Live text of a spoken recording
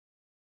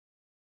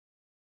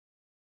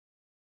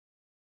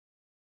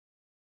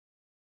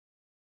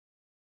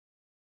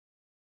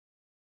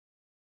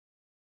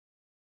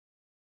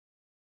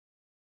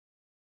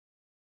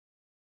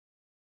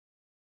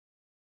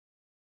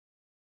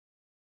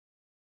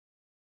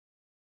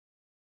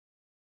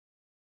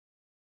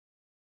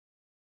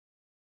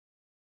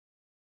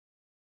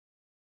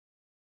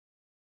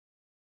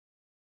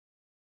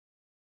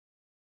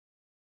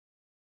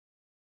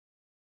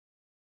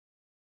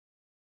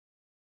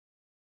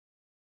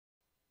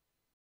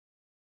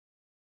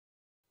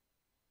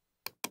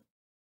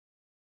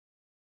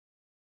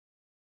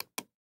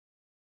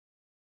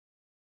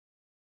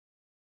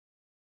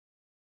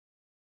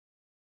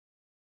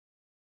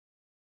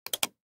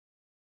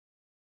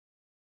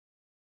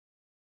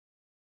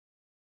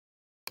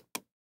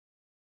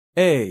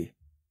A.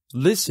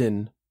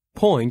 Listen,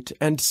 point,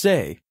 and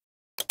say.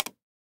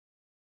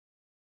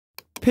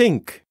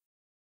 Pink,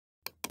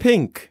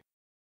 pink,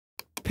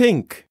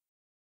 pink,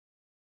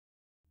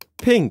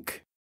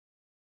 pink.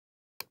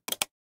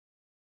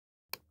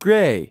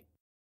 Gray,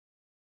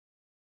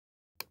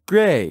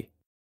 gray,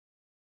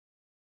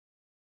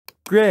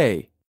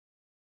 gray.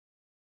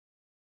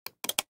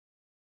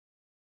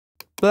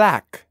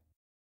 Black,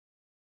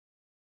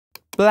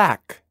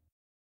 black,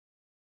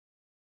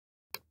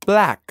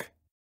 black.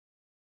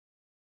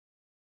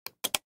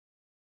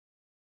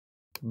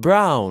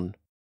 Brown,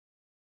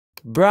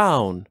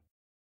 brown,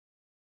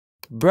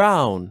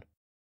 brown.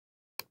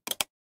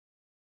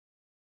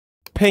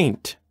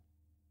 Paint,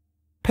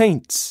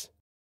 paints,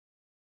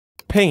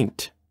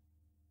 paint,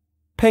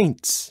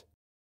 paints.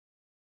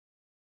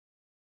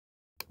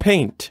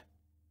 Paint,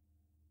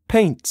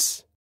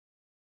 paints.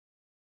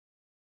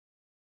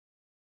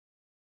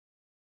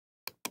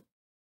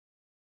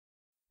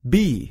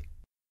 B.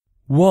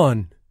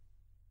 1.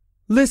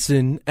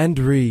 Listen and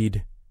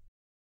read.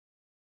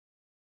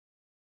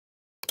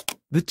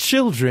 The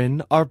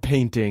children are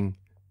painting.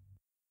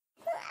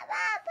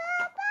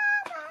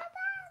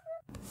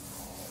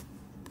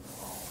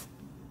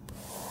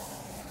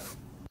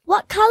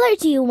 What color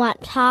do you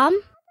want,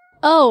 Tom?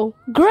 Oh,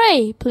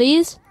 gray,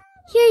 please.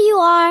 Here you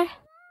are.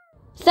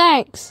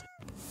 Thanks.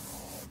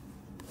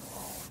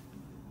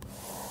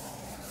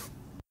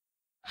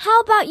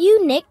 How about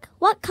you, Nick?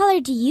 What color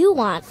do you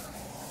want?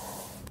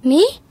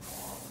 Me?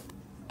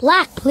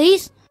 Black,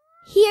 please.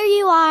 Here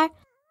you are.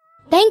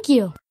 Thank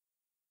you.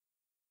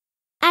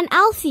 And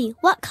Alfie,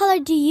 what color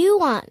do you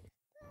want?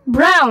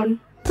 Brown,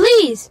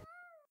 please.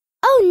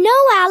 Oh no,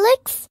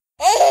 Alex!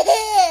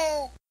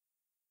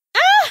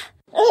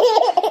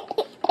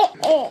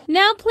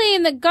 Now play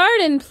in the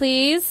garden,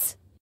 please.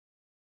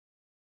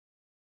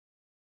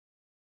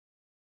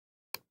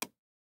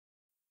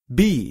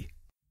 B.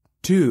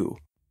 2.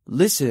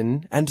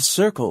 Listen and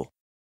circle.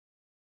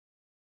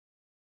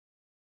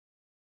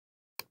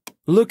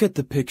 Look at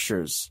the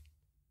pictures.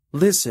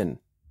 Listen.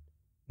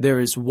 There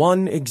is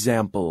one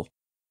example.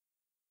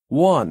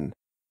 1.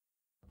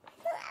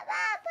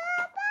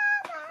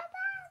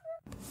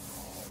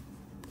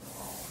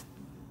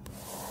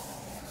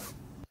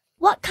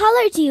 What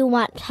color do you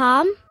want,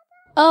 Tom?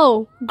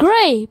 Oh,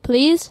 gray,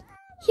 please.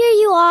 Here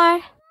you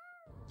are.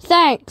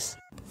 Thanks.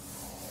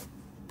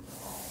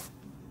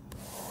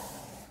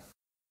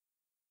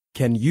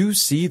 Can you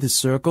see the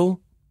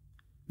circle?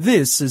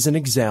 This is an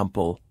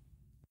example.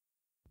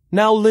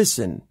 Now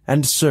listen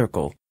and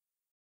circle.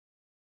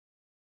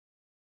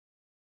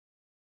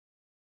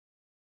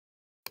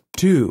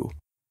 2.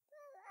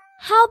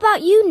 How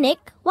about you,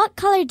 Nick? What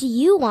color do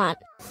you want?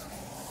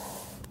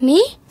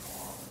 Me?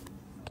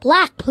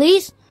 Black,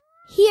 please.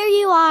 Here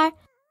you are.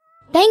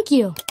 Thank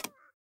you.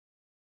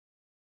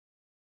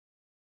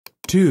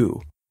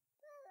 2.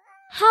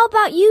 How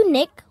about you,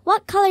 Nick?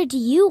 What color do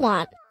you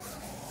want?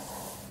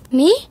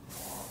 Me?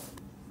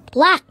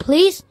 Black,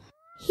 please.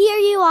 Here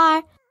you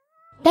are.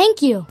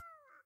 Thank you.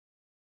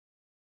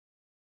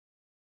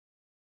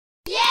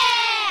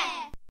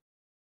 Yeah!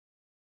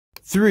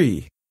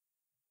 3.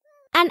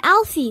 And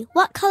Alfie,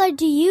 what color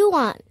do you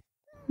want?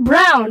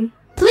 Brown,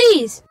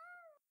 please.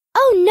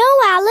 Oh no,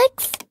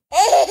 Alex!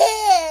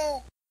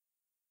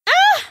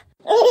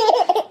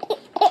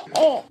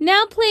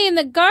 Now play in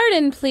the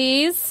garden,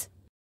 please.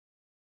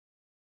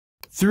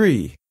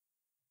 3.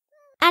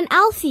 And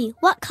Alfie,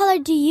 what color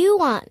do you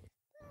want?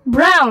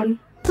 Brown,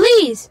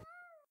 please.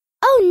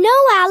 Oh no,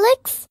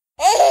 Alex!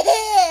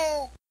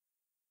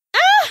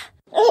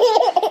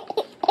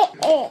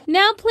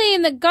 Now play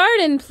in the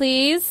garden,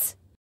 please.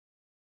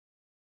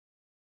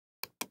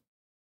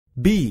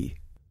 B.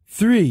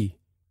 3.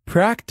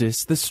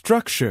 Practice the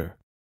structure.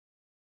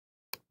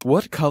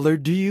 What color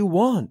do you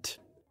want?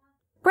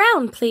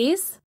 Brown,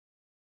 please.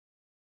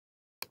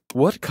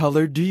 What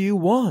color do you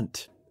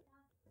want?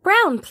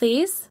 Brown,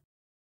 please.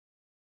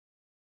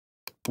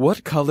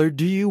 What color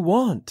do you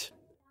want?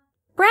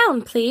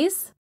 Brown,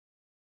 please.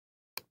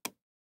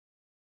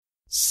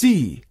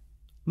 C.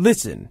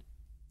 Listen.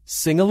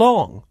 Sing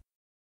along.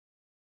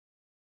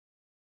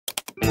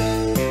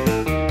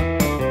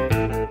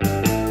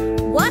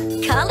 What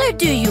color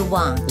do you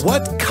want?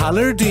 What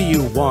color do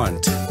you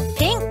want?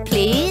 Pink,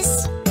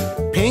 please.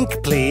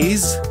 Pink,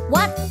 please.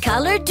 What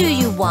color do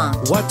you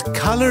want? What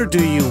color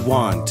do you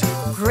want?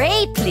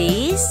 Gray,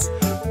 please.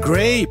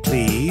 Gray,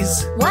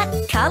 please.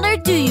 What color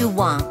do you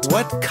want?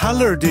 What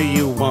color do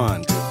you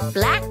want?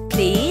 Black,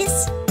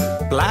 please.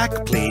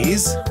 Black,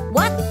 please.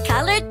 What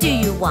color do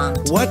you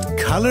want? What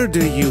color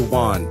do you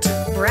want?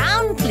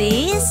 Brown,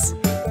 please.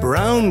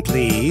 Brown,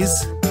 please.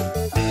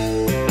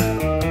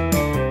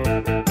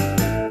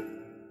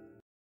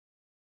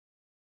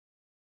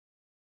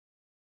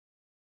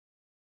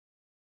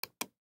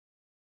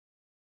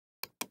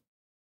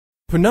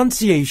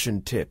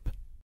 Pronunciation tip.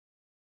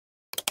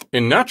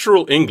 In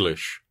natural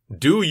English,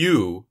 do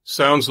you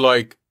sounds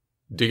like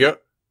diga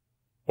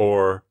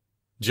or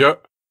ja.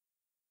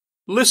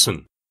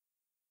 Listen.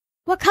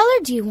 What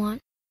color do you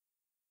want?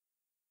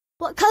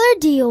 What color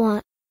do you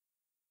want?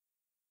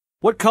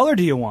 What color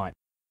do you want?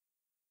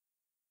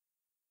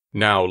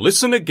 Now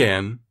listen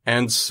again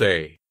and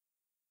say,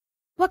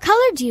 What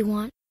color do you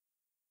want?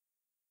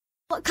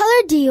 What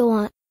color do you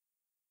want?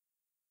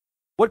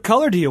 What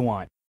color do you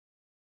want?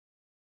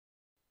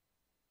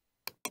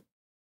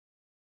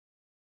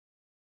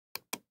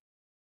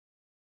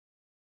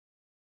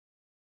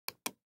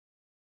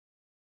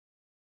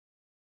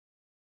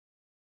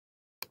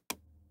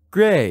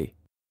 Gray,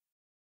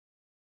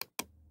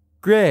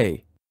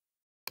 gray,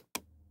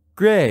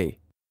 gray,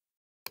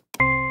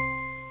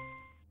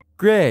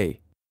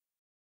 gray,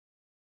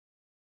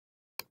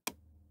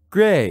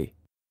 gray.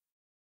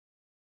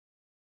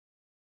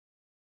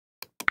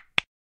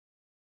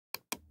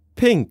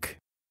 Pink,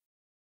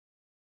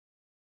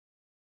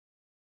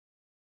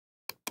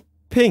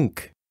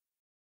 pink,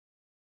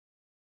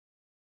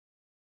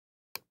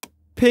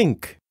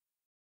 pink,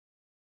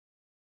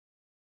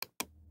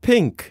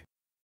 pink,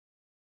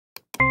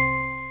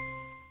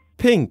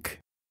 pink,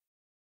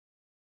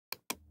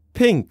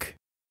 pink.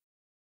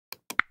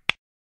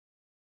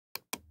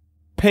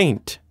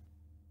 Paint,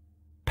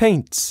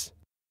 paints,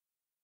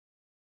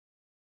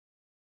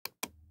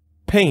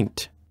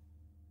 paint,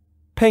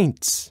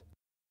 paints,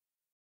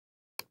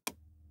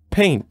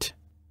 paint,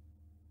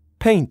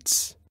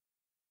 paints,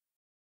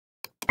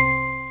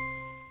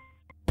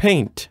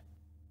 paint,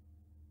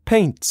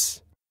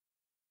 paints,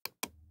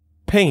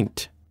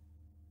 paint,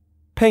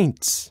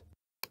 paints.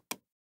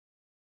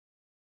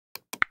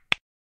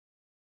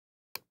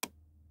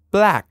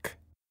 Black,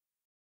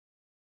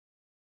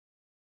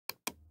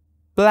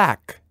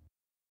 black,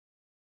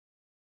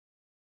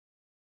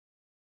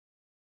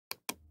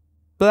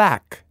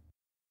 black,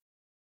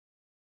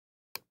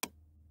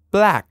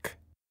 black,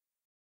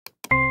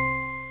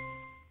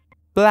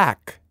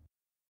 black,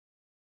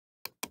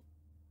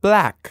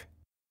 black.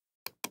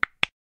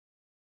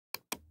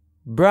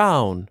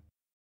 Brown,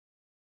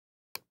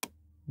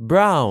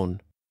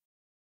 brown,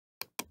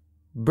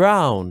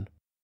 brown,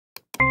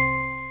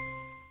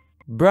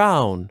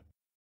 brown,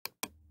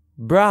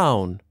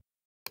 brown.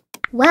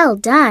 Well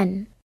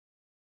done.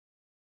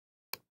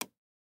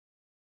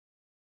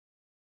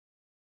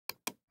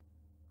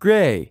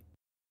 Gray,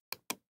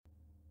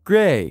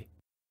 gray,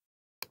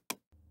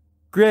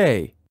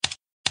 gray.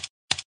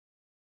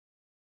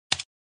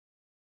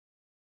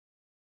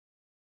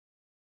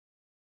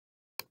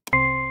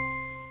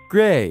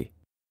 Gray,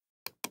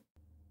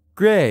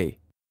 gray.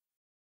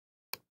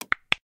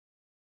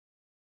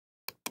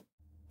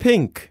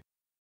 Pink,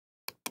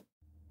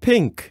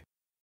 pink,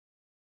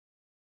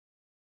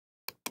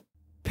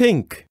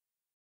 pink.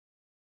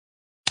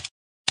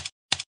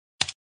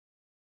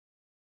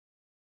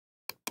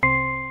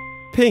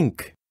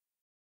 Pink,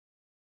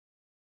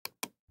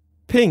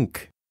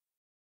 pink.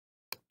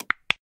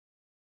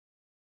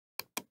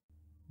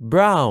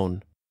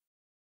 Brown,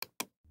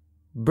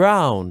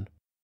 brown.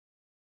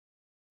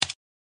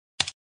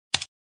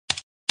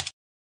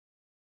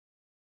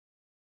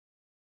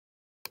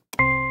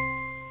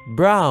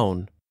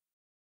 Brown,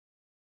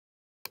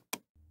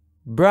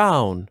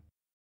 brown.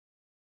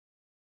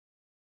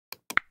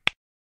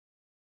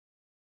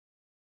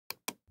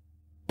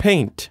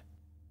 Paint,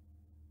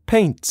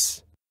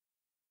 paints,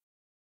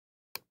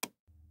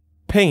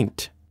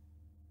 paint,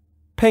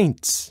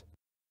 paints.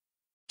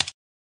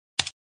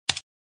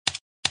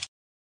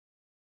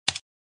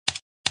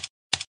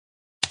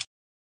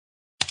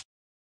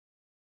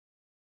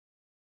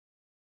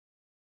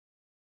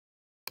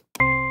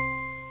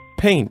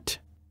 Paint,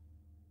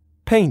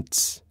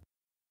 paints,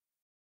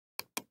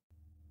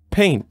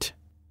 paint,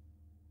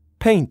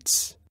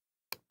 paints.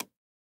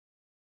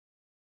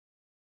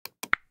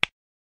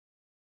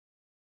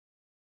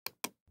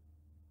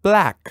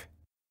 Black,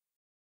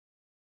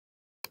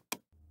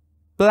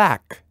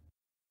 black,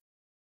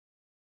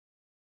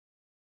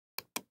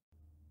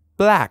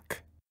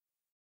 black.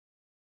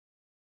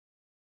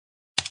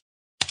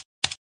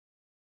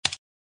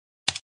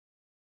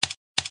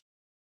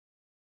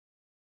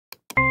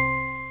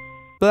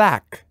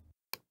 Black,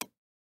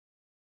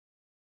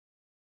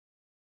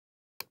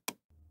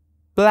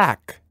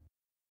 black.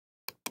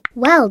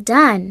 Well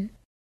done.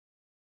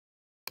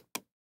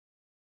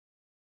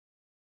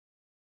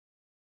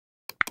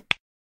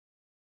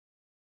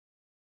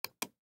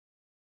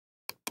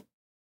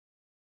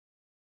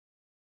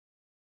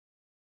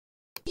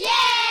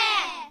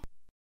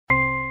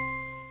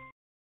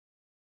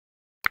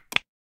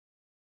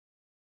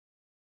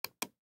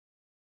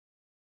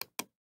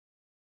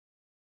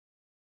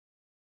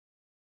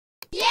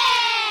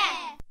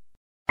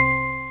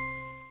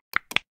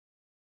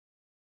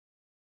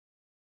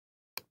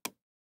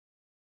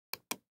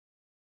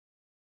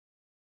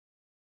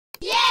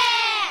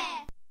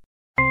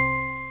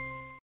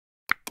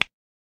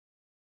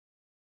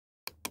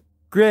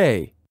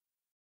 Gray,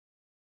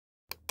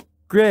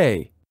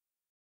 gray,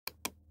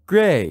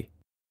 gray.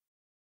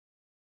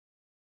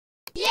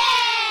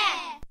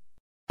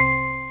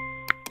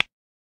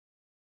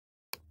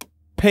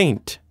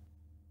 Paint,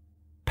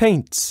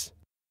 paints,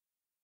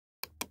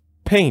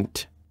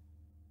 paint,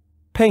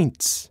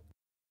 paints.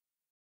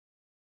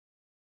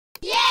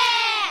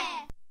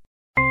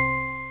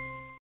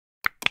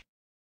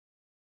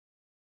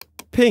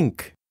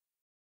 Pink.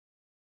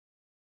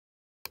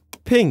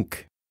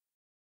 Pink.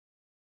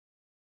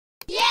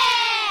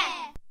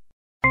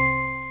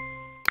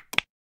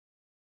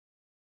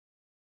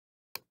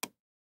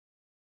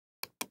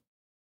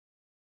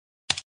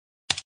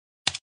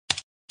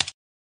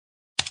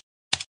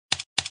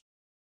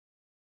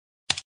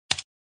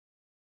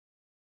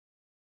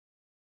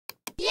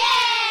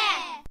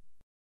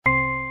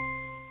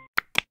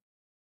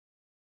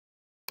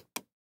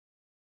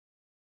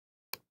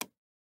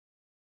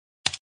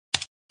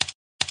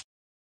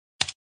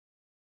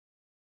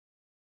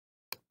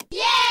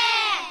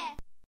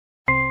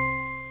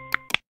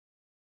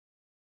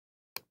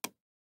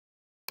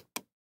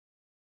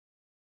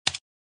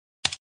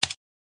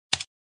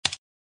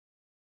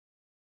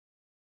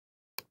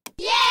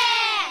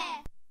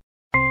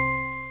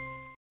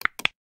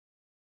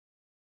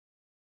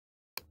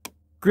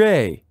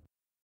 Gray.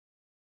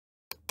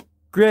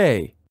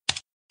 Gray.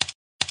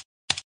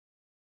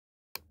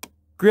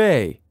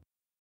 Gray.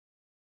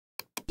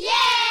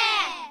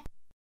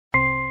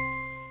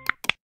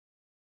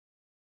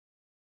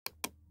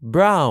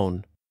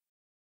 Brown.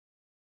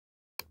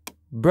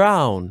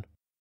 Brown.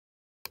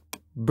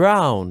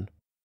 Brown.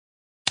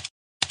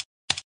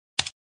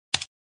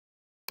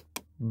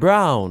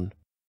 Brown.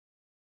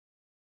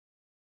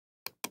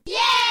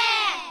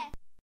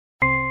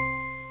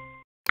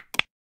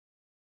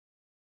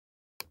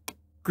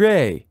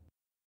 Gray.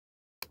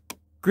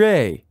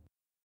 Gray.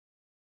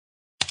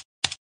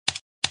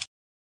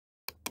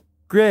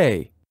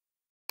 Gray.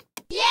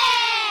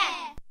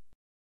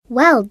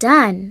 Well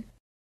done.